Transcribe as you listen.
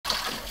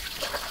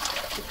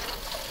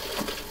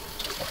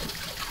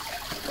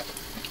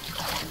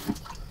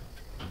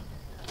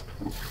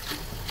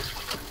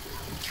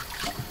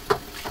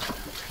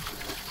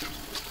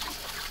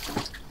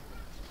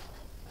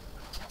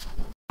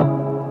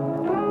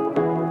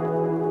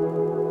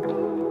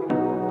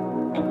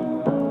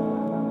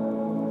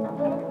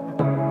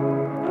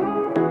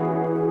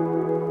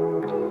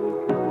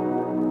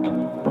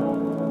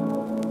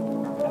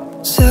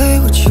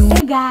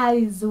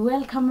guys,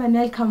 welcome and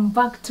welcome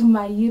back to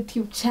my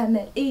YouTube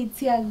channel.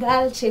 It's your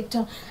girl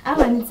Chepto.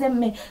 Ama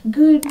niseme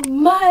good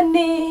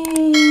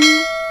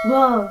morning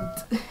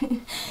world.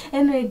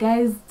 Anyway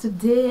guys,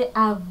 today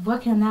I've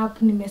woken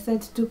up,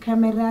 nimeset tu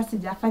camera,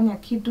 sijafanya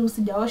kitu,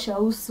 sijaosha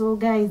uso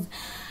guys.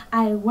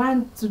 I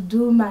want to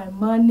do my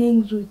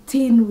morning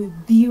routine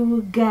with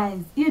you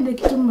guys. Hiyo ndio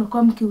kitu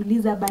mmekuwa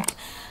mkiuliza, but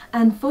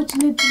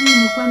unfortunately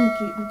nimekuwa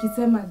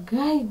nikisema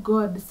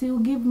God, so you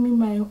give me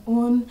my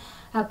own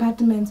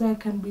apartment so I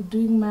can be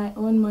doing my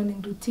own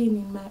morning routine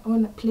in my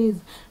own place.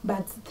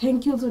 But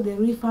thank you to the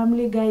Rui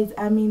family guys.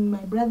 I'm in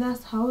my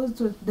brother's house,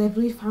 to the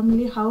Rui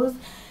family house,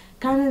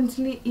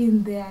 currently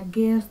in their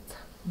guest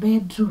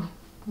bedroom.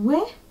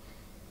 When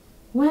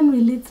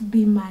will it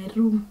be my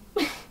room?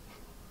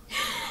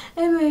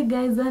 Anyway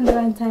guys,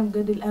 one time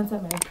God will answer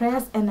my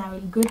prayers and I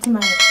will go to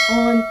my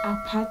own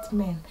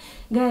apartment.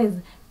 Guys,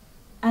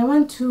 I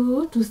want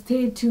you to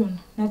stay tuned.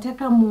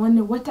 Nataka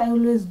muone what I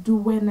always do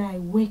when I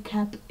wake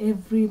up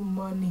every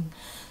morning.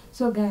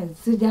 So guys,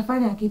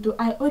 sijafanya kitu.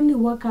 I only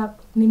woke up,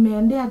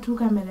 nimeendea tu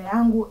kamera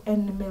yangu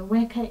and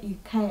nimeweka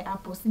ikae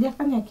hapo.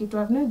 Sijafanya kitu.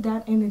 I've not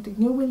done anything.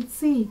 You will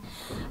see.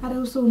 And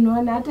also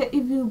unaona hata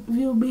if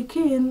you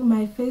begin,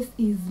 my face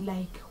is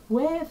like,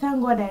 well,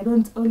 thank God I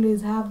don't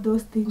always have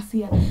those things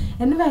here.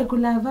 And if I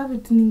could have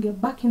it,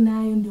 ningebaki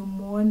nayo ndio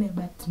muone,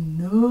 but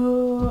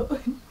no.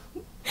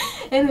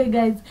 Anyway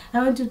guys, I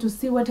want you to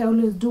see what I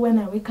always do when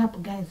I wake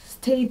up guys.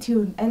 Stay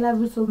tuned. I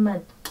love you so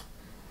much.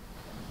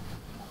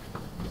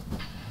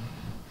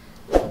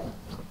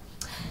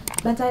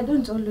 But I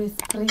don't always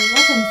pray.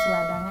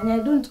 I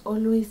don't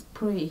always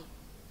pray.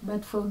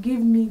 But forgive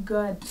me,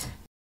 God.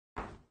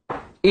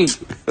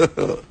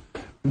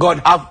 God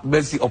have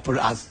mercy upon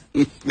us.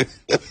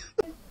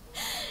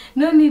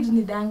 No need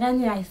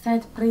nidanganya, I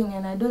start praying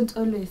and I don't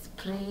always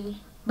pray.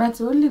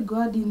 But only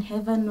God in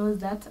heaven knows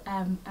that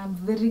I'm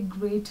very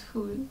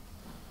grateful.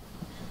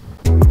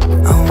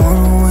 I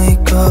wanna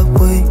wake up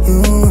with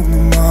you in the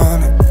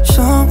morning.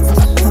 Show me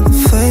there's nothing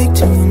fake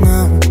to you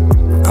now.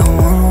 I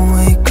wanna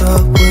wake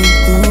up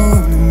with you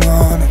in the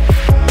morning.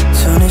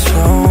 Turn this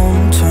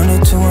room, turn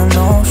it to an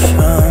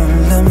ocean.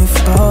 Let me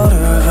float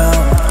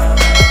around.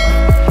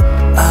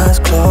 Eyes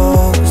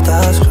closed,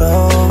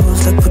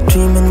 like we're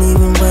dreaming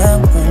even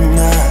when we're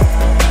not.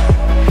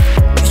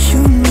 You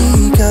and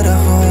me got a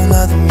whole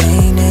other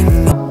meaning.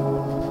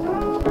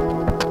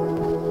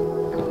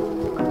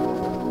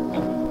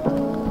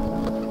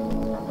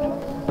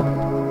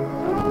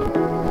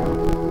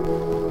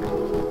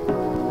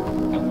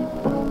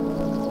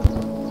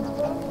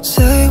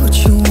 Say what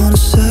you wanna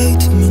say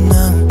to me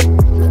now.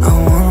 I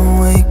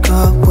wanna wake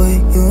up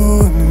with you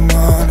in the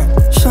morning.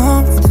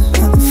 Show me there's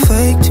nothing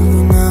fake to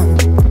me now.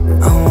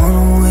 I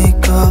wanna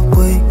wake up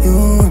with you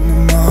in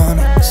the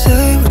morning.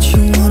 Say what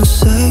you wanna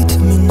say to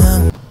me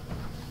now.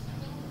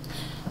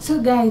 So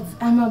guys,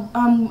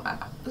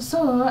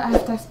 so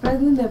after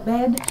spreading the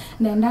bed,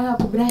 naendaga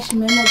kubrush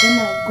meno, then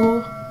I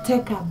go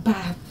take a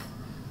bath.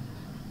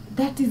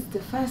 That is the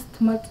first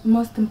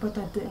most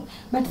important thing.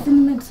 But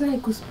then make sure I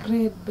could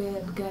spread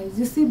bed, guys.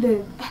 You see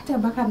the after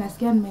baka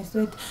nasikia my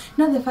sweat.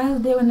 Not the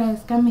first day when I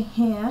was coming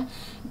here.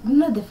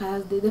 Not the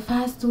first day, the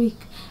first week.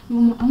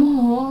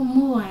 More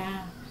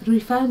Rui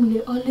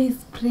family always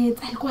spread.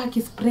 Alikuwa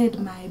akispread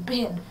my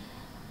bed.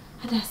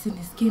 Hata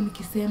sinisikie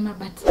nikisema,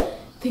 but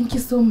thank you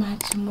so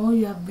much, Mo.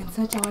 You have been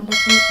such a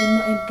wonderful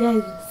thing. And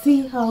guys,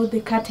 see how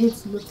the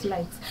curtains look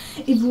like.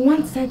 If you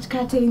want such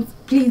curtains,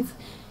 please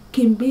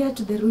kimbia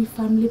to the Rui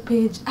family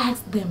page.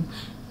 Ask them.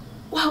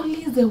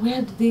 Waulize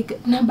where do they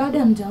get. Na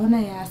baada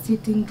mjaona ya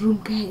sitting room,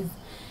 guys.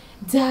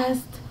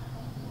 Just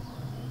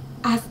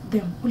ask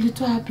them.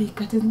 Ulitoa happy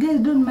curtains. Guys,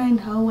 don't mind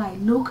how I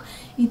look.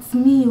 It's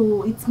me,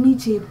 it's me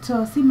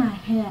Chepto. See my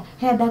hair.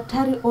 Hair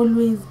daktari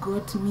always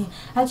got me.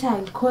 Actually,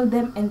 I'll call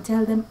them and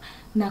tell them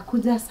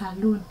nakuja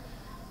salon.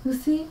 You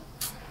see?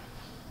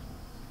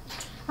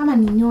 Ama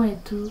ninyoe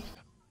tu.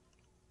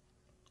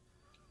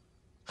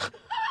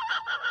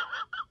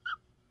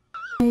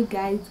 Hey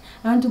guys,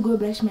 I want to go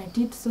brush my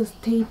teeth, so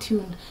stay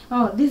tuned.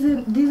 Oh, this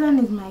one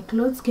is my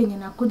clothes kenye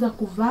nakuja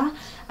kuvaa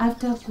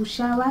after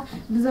kushower.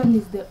 This one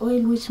is the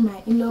oil which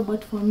my in-law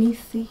bought for me.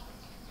 See?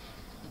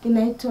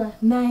 Inaitwa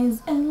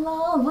Nice and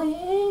Lovely.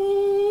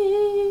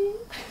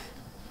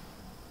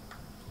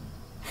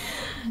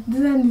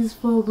 This one is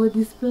for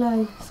body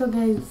spray. So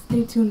guys,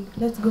 stay tuned.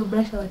 Let's go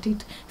brush our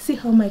teeth. See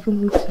how my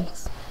room looks like.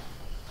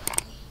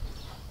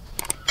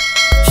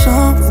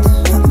 Show me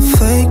there's nothing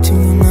fake to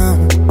you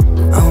now.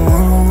 I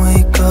wanna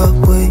wake up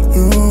with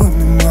you in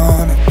the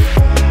morning.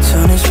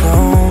 Turn this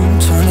room,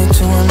 turn it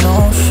to an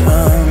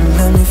ocean.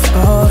 Let me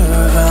float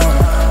around.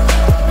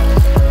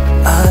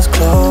 Eyes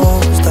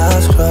closed,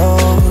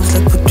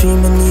 like we're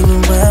dreaming even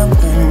when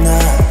we're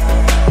not.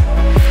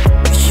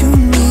 You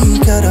and me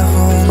got a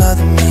whole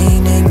other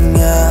meaning.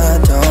 I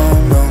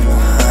don't know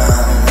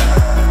how.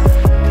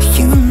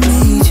 You and me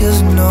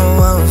just know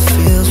how it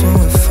feels.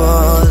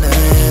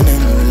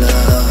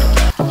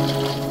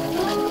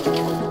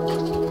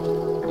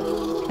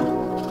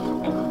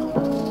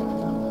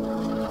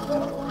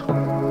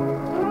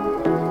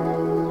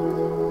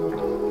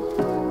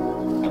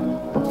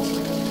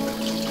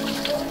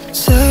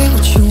 Say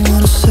what you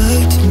wanna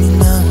say to me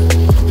now.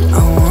 I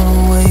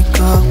wanna wake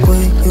up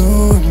with you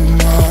in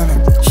the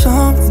morning.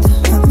 Show me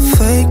there's nothing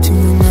fake to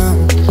me now.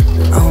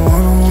 I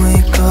wanna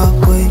wake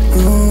up with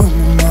you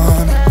in the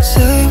morning.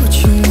 Say what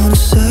you wanna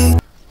say.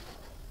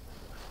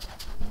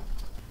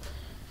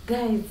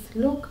 Guys,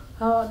 look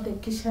how the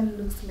kitchen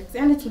looks like.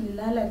 Yani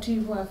tulilala tu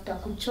hivyo after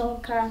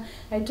kuchoka.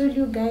 I told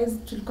you guys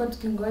tulikuwa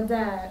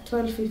tukingoja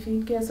 12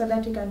 ifike so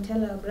that we can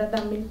tell our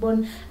brother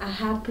Milborn a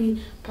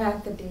happy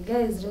birthday.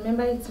 Guys,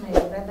 remember it's my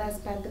brother's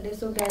birthday.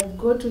 So guys,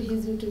 go to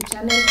his YouTube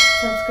channel,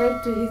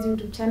 subscribe to his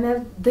YouTube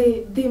channel,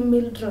 The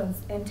Miltrons,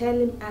 and tell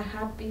him a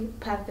happy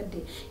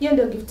birthday. Hiyo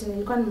ndio gift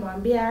nilikuwa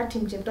nimwambia ati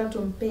mcheto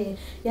tumpe,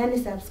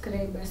 yani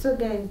subscriber. So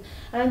guys,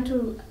 I want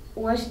to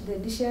wash the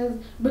dishes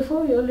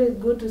before we always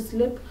go to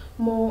sleep.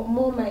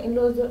 More my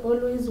in-laws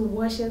always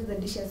washes the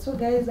dishes. So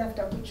guys,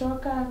 after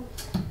kuchoka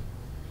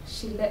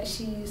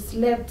she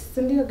slept,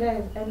 sindio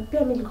guys? And pia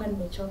mimi nilikuwa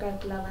nimechoka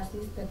club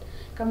assistant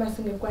kama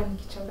singekuwa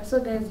nikichoka. So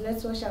guys,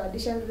 let's wash our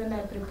dishes, then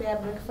I prepare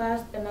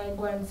breakfast and I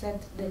go and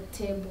set the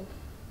table.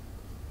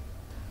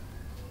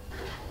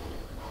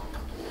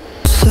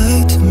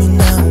 Say to me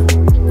now,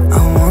 I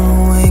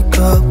wanna wake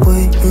up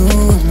with you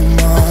in the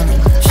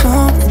morning.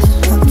 Show me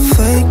there's nothing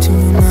fake to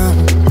me now.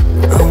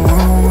 I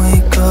wanna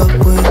wake up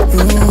with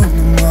you in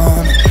the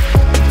morning.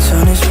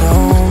 Turn this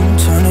room,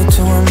 turn it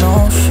to an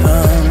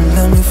ocean.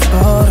 Let me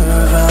float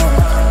around.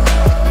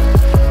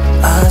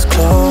 Eyes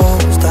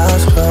closed,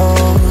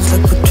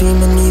 like we're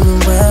dreaming even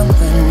when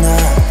we're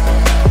not.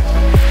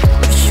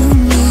 You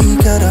and me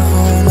got a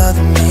whole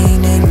other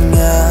meaning,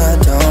 I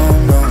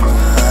don't know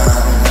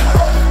how.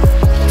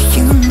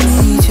 You and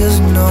me just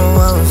know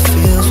how it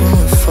feels when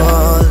we're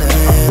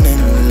falling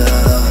in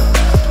love.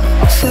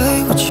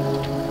 Say what you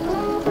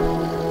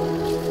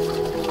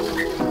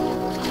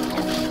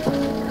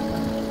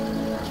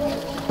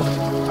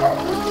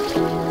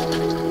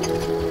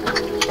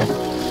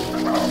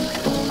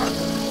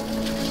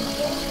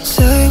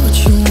say what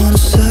you wanna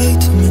say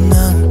to me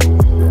now.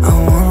 I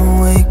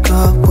wanna wake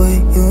up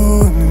with you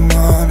in the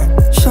morning.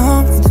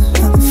 Show me there's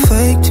nothing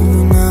fake to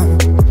me now.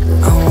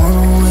 I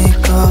wanna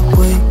wake up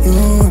with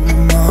you in the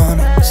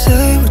morning.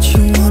 Say what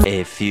you wanna.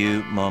 A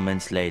few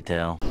moments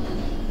later.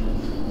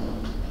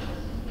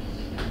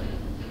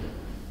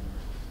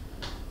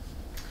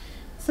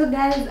 So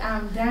guys,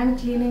 I'm done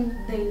cleaning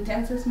the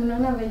utensils.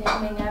 Mnaona venye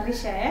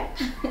nimengarisha eh?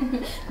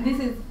 This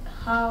is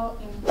how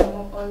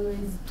Impomo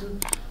always do.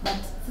 But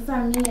sasa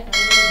me, I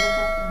always wake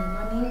up in the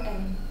morning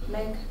and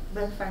make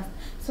breakfast.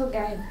 So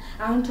guys,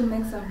 I want to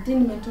make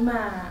something.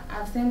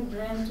 I've sent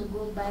Brian to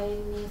go buy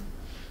me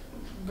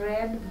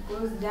bread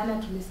because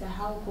jana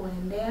tulisahau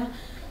kuendea.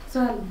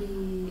 So I'll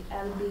be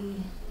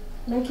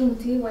making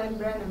tea while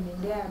Brian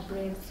amendea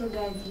bread. So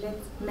guys,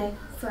 let's make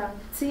some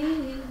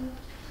tea.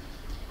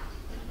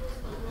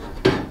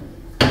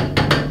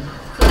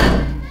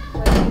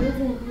 We're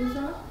using this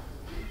one.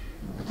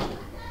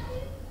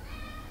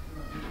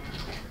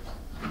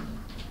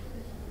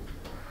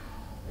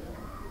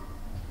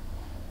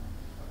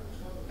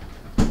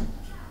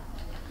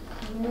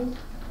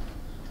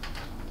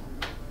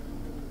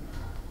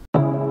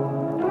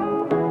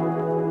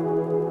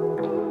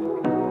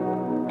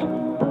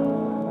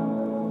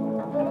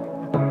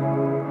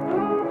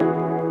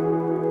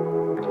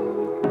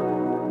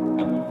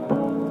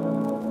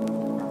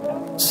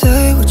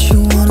 Say what you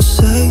wanna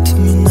say to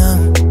me now.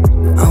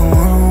 I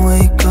wanna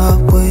wake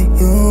up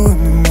with you in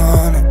the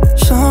morning.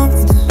 Show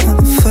me there's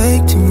nothing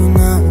fake to me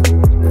now.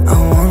 I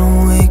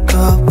wanna wake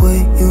up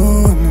with you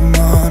in the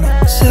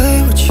morning.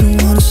 Say what you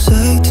wanna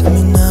say to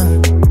me now.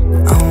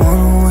 I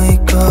wanna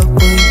wake up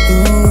with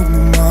you in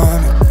the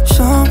morning.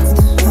 Show me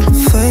there's nothing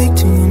fake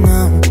to me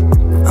now.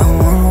 I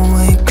wanna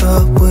wake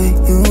up with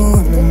you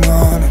in the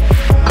morning.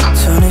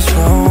 Turn this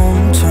room,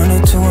 turn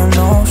it to an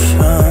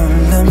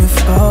ocean. Let me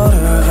float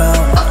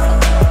around.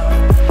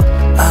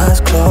 Eyes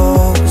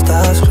closed,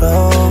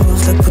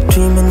 like we're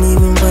dreaming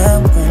even when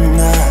we're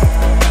not.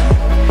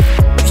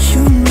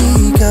 You and me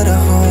got a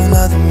whole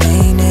other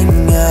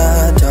meaning,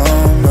 I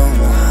don't know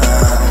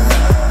how.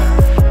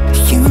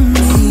 You and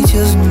me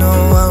just know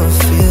how it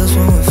feels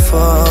when we're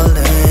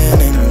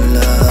falling in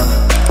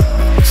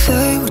love.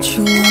 Say what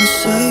you wanna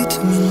say to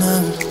me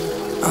now.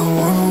 I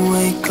wanna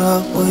wake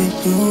up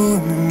with you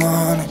in the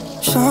morning.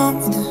 Show me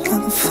there's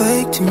nothing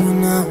fake to me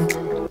now.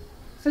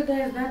 So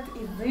guys, that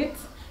is it.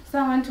 So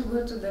I want to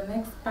go to the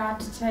next part,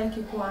 chai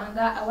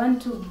kikuanga. I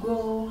want to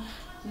go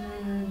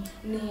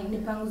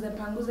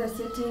nipanguze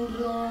sitting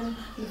room,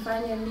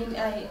 nifanye nini.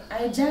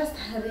 I just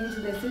arrange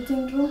the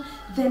sitting room,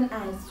 then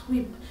I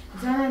sweep.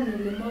 Jana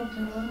nilimop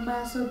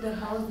nyumba, so the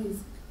house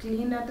is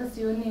clean. Hata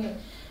sioni,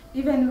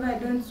 even if I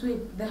don't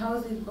sweep, the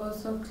house is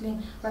also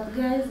clean. But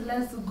guys,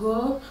 let's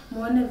go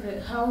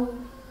muone how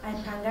I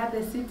panga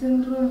the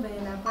sitting room,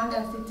 then I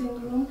panga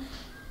sitting room,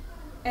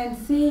 and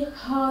see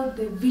how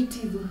the vit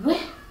is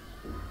wet.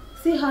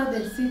 See how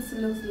the seats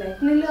looks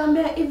like.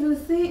 Niliambia, if you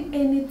see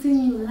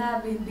anything you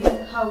love in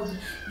this house,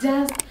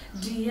 just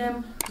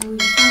DM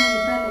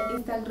muifanye pale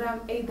Instagram,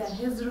 either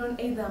Hezron,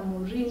 either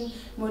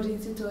Maureen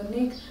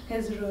Sitonik,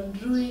 Hezron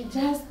Rui.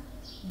 Just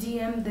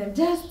DM them,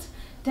 just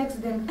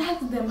text them,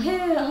 ask them,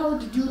 hey, how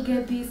did you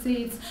get these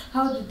seats?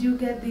 How did you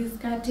get these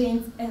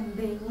curtains? And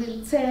they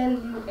will tell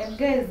you. And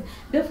guys,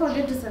 don't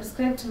forget to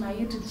subscribe to my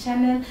YouTube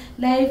channel,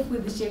 Life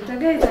with Shekta.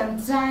 Guys, I'm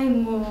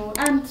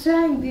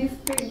trying this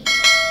thing.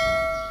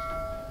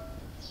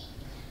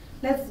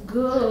 Let's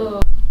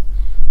go.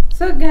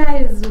 So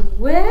guys,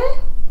 where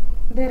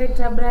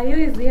Director Brayo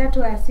is here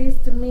to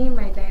assist me,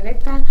 my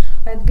director.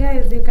 But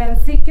guys, you can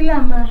see kila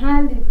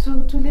mahali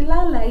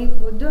tulilala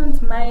hivyo,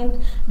 don't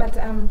mind. But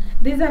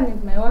this one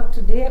is my work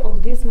today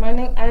of this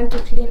morning. I need to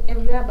clean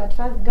everywhere. But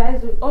first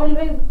guys, we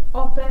always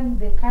open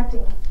the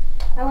curtains.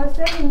 I was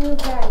telling you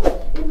guys,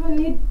 if you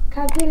need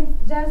curtains,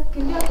 just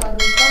kimbia kwa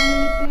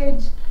family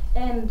page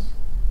and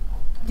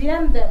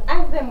DM them,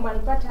 ask them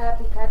walipata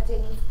happy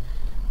curtains.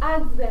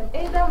 Ask them,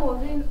 either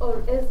Maureen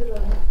or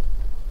Hezron.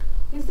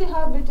 You see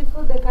how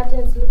beautiful the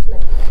curtains look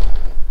like?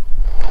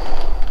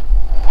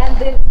 And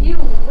the view,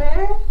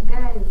 where,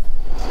 guys,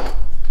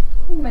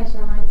 in my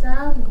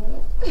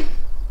shamatano. If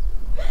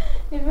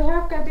you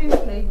have curtains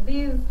like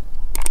this,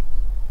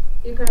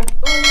 you can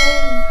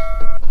always.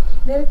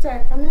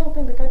 Director, can you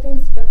open the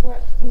curtains before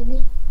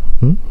maybe?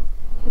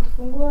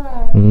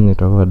 Ukifungua.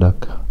 Itakuwa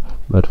dark.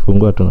 But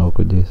fungua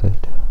tunakuja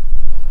side.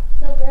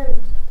 So guys.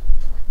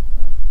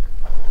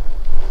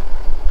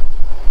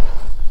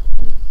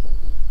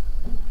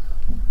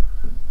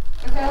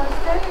 As I was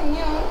telling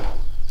you,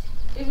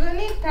 if you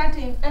need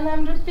curtains, and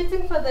I'm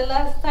repeating for the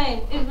last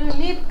time, if you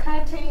need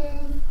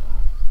curtains,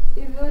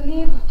 if you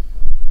need,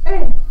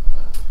 hey,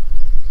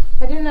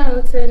 I don't know how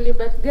to tell you,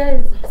 but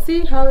guys,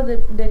 see how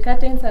the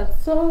curtains are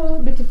so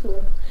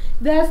beautiful.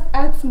 Just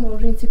ask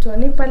Maureen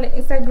Sitonik pale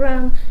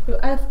Instagram, you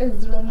ask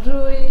Hezron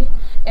Rui,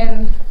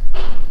 and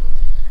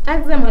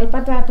ask them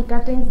walipata happy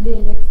curtains,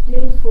 they'll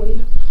explain for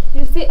you.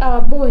 You see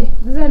our boy,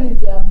 this one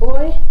is your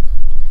boy.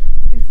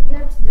 It's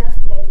not just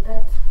like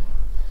that.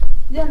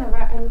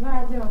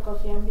 Alivaa aje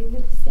makofia mbili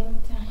at the same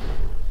time.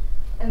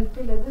 And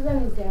pillow, this one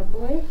is their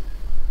boy.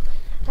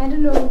 I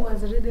don't know who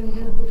was reading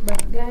this book,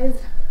 but guys,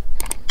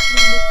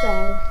 these books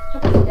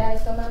are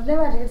guys. Some I've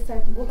never read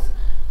such books.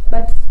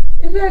 But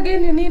if you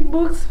again you need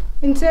books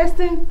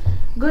interesting,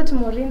 go to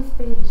Maureen's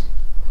page.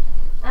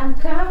 I'm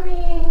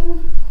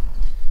coming.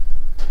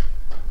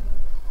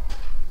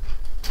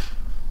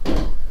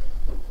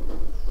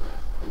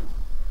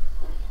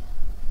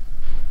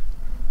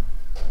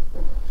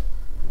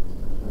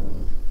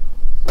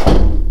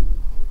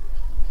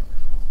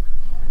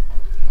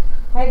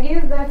 I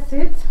guess that's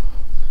it.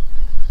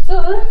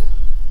 So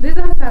these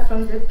ones are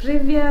from the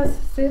previous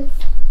sets,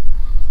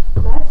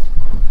 but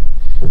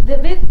the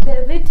vets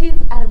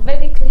are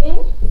very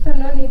clean, so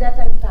no need that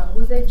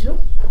nipanguze juu.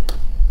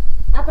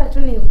 Hapa tu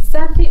ni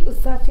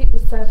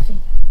usafi.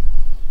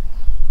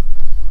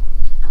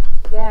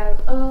 They are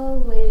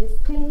always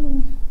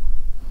clean.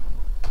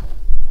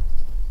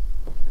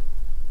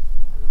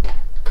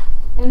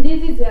 And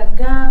this is your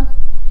girl,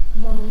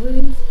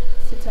 Maureen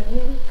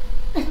Sitonik.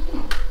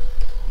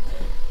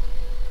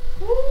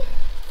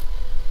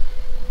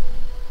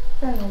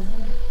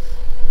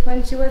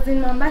 When she was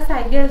in Mombasa,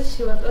 I guess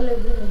she was always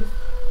doing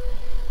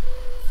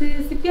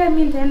this. Si pia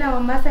mimi nitaenda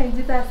Mombasa in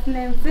Jesus'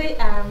 name. Say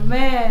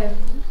amen.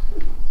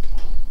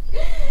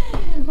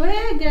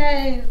 Well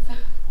guys,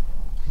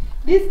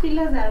 these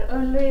pillows are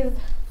always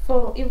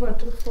for even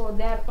to four.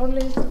 They are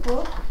always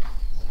four.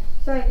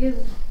 So I guess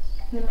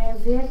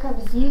nimeziweka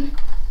vizuri.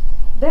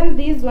 Then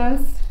these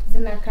ones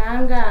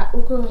zinakaanga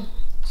huko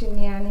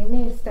chini ya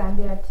nini stand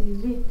ya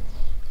TV.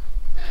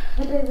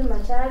 Hata hizi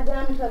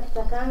machaja mtu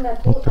akitakanga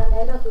tu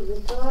anaenda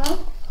kuzitoa.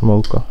 Ama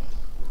huko.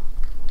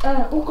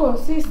 Huko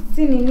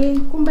si nini,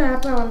 kumbe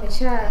hapa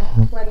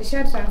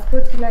walisha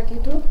transport kila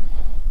kitu.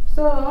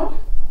 So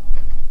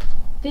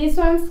this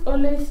ones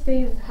always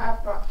stays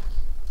hapa.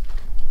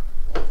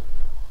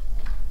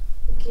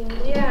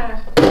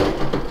 Ukiingia.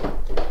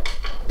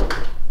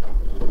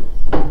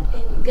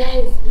 And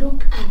guys,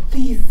 look at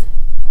this.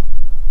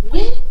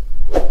 Where?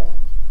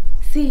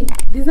 See,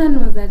 this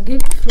one was a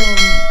gift from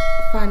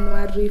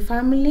Fanwari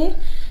family,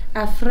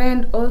 a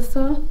friend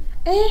also.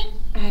 I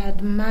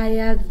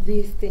admire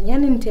this thing.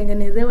 Yani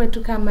nitengenezewe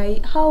tu kama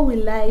hii. How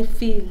will I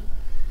feel?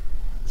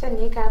 Acha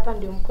niweka hapa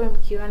ndio mkoe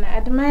mkiona.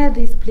 Admire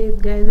this place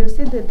guys. You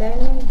see the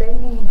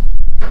dining.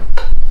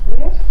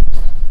 Yeah?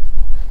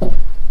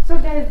 So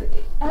guys,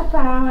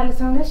 hapa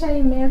walisongesha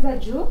hii meza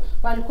juu,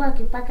 walikuwa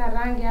wakipaka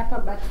rangi hapa,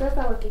 but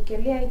sasa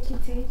wakikelea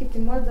kiti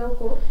moja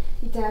huko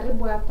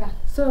itaharibu hapa.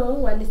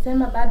 So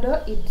walisema bado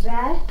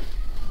i-dry.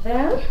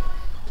 Then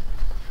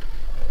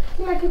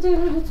kila kitu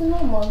irudi to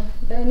normal.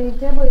 Dining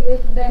table,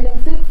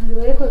 dining seats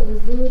ziwekwe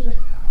vizuri.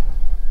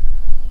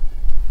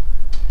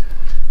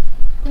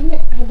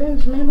 I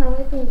don't remember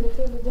wiping the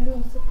table,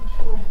 I'm super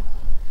sure.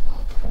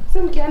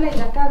 So mkiona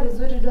itakaa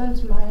vizuri,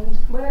 don't mind.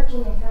 Bora tu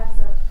imekaa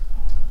safi.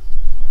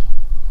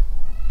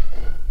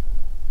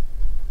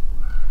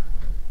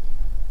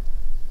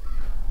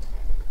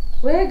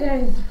 Where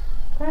guys?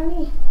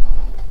 Funny.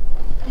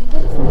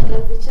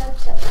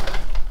 nitazichapcha.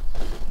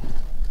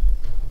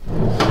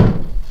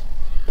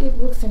 Hii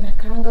books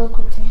inakaanga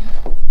huko tena.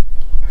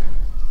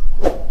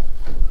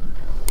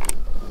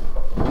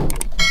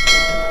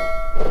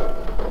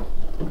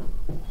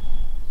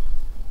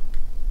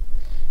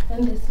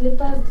 And the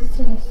slippers, this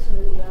one is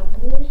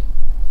Yabui.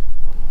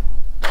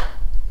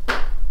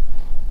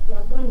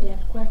 Yabui ndiye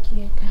alikuwa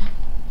akiweka.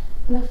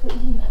 Alafu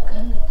hii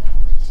inakaanga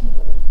chini.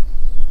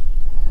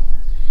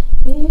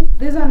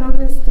 This one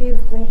always stays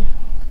there.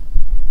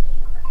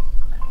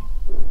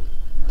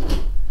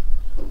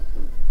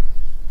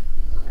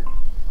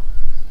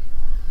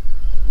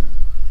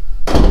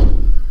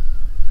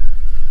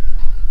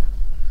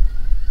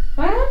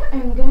 Well,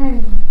 and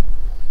guys,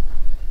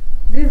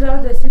 this is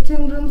how the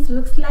sitting rooms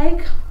looks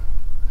like.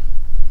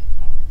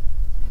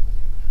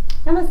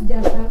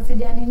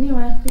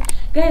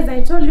 Guys,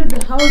 I told you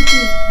the house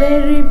is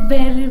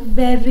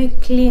very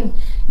clean.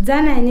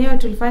 Jana yenyewe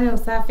tulifanya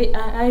usafi.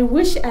 I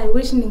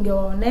wish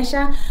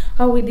ningewaonesha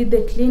how we did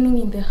the cleaning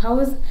in the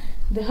house.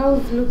 The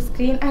house looks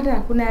clean. Hata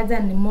hakuna haja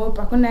ni mop,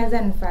 hakuna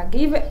haja ni fag.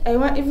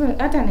 Even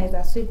hata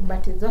naweza sweep,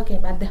 but it's okay.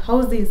 But the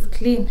house is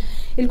clean.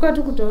 Ilikuwa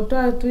tu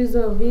kutotoa tu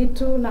hizo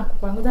vitu na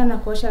kupanguza na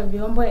kuosha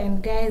vyombo.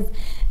 And guys,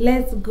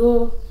 let's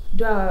go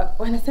do our,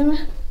 wanasema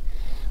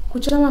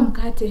kuchoma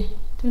mkate.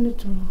 Twende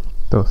tu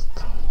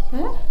Toast.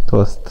 eh?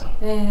 Toast.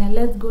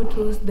 Let's go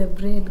toast the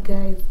bread,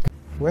 guys.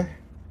 Where?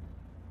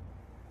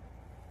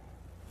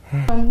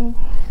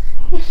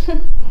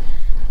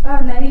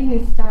 Oh, na hii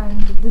ni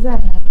stand. These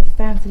are the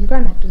stands. Ilikuwa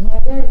natumia,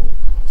 guys.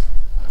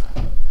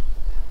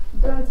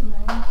 Don't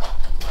mind.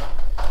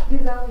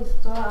 This is how we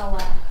store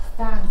our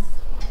stands.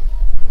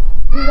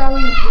 This is how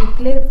we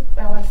place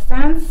our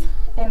stands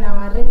and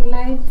our ring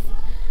lights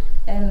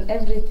and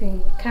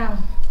everything. Come.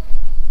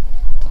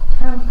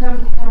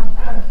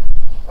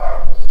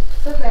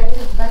 So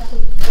guys, back to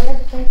the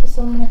bread. Thank you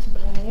so much,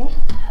 Brian.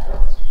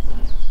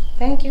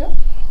 Thank you.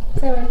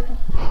 Say welcome.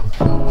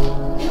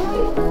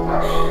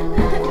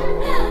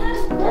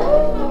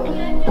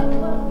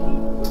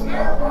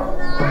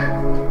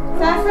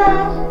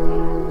 Sasa,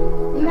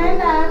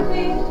 unaenda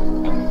wapi?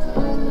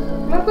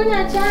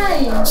 Umekunywa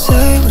chai?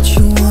 Say what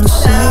you wanna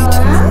say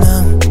to me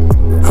now.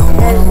 I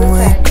wanna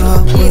wake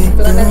up with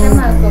you in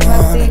the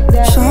morning.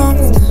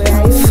 Something's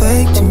not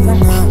fake to me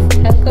now.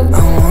 I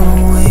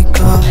wanna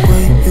wake up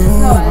with you in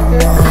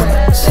the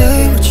morning.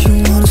 Say what you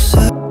wanna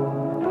say.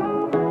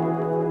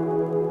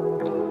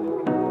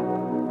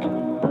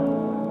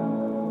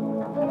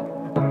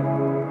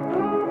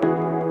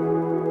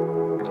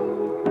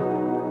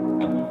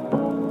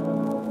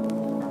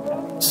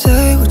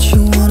 Say what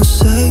you wanna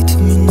say to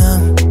me now.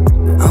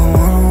 I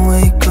wanna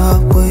wake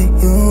up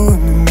with you in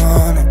the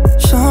morning.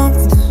 Show me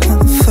there's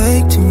nothing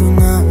fake to me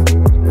now.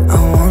 I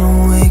wanna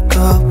wake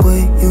up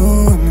with you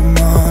in the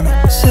morning.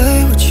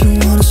 Say what you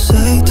wanna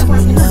say to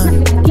me now.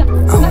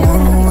 I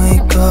wanna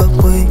wake up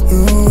with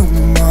you in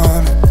the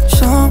morning.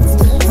 Show me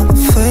there's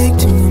nothing fake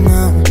to me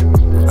now.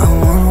 I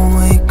wanna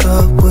wake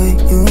up with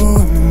you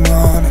in the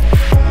morning.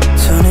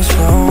 Turn this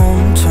room,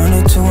 turn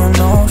it to an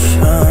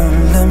ocean.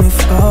 Let me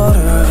float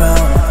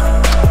around.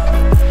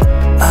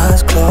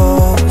 Eyes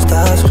closed,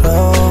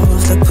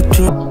 like we're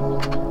dreaming.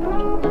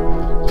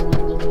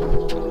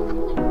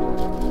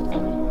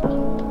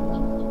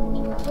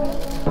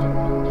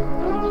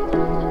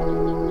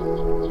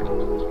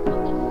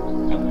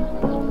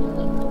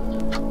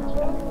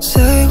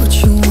 Say what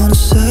you wanna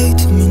say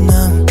to me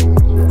now.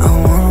 I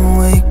wanna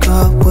wake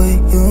up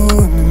with you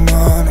in the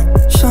morning.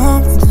 Show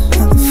me there's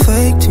nothing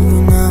fake to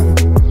me now.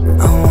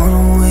 I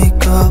wanna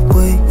wake up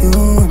with you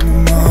in the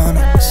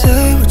morning.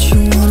 Say what you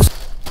wanna say.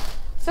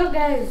 So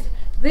guys,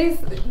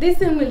 this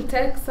thing will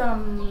take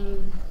some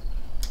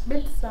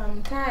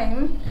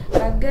time,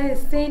 but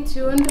guys, stay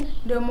tuned.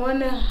 Ndio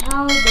muone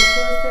how the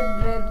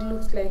toasted bread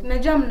looks like.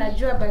 Najua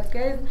mnajua, but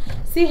guys,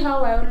 see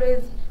how I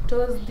always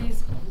toast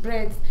these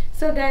breads.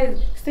 So guys,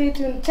 stay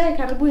tuned. Chai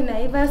karibu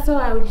inaiva, so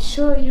I will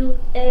show you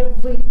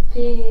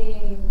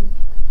everything.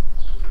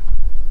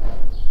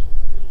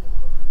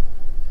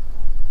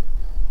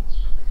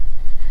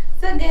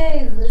 So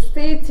guys,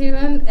 stay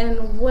tuned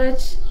and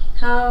watch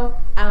how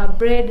our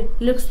bread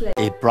looks like.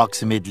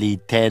 Approximately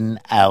 10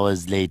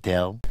 hours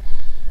later.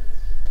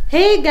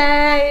 Hey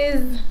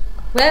guys,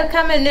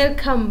 welcome and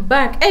welcome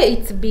back. Hey,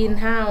 it's been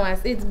hours.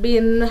 It's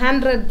been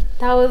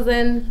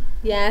 100,000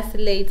 years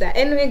later.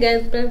 Anyway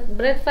guys,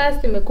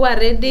 breakfast imekuwa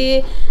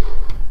ready.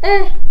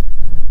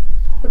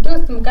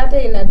 Kutoast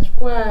mkate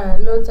inachukua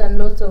lots and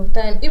lots of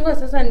time. Hivyo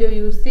sasa ndio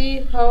you see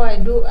how I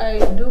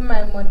do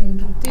my morning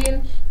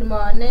routine.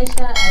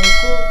 Nimewaonesha, I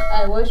cook,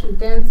 I wash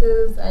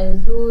utensils, I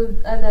do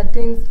other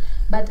things.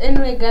 But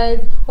anyway guys,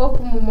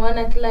 hope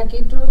mumeona kila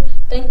kitu.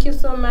 Thank you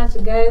so much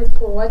guys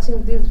for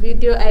watching this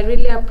video. I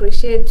really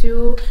appreciate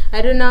you.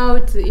 I don't know how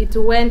it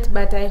went,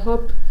 but I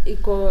hope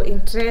iko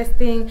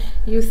interesting.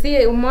 You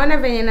see, umeona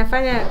venye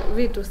nafanya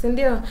vitu, si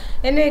ndio?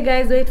 Anyway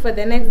guys, wait for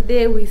the next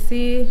day. We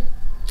see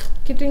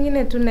kitu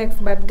ingine tu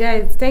next. But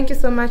guys, thank you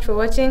so much for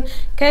watching.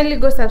 Kindly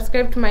go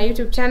subscribe to my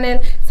YouTube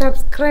channel.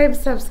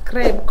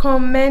 Subscribe,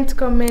 comment,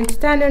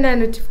 turn on a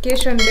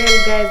notification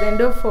bell, guys, and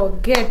don't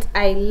forget,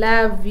 I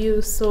love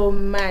you so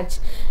much.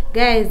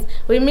 Guys,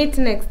 we meet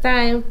next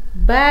time.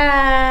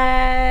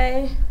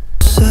 Bye.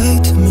 Say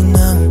to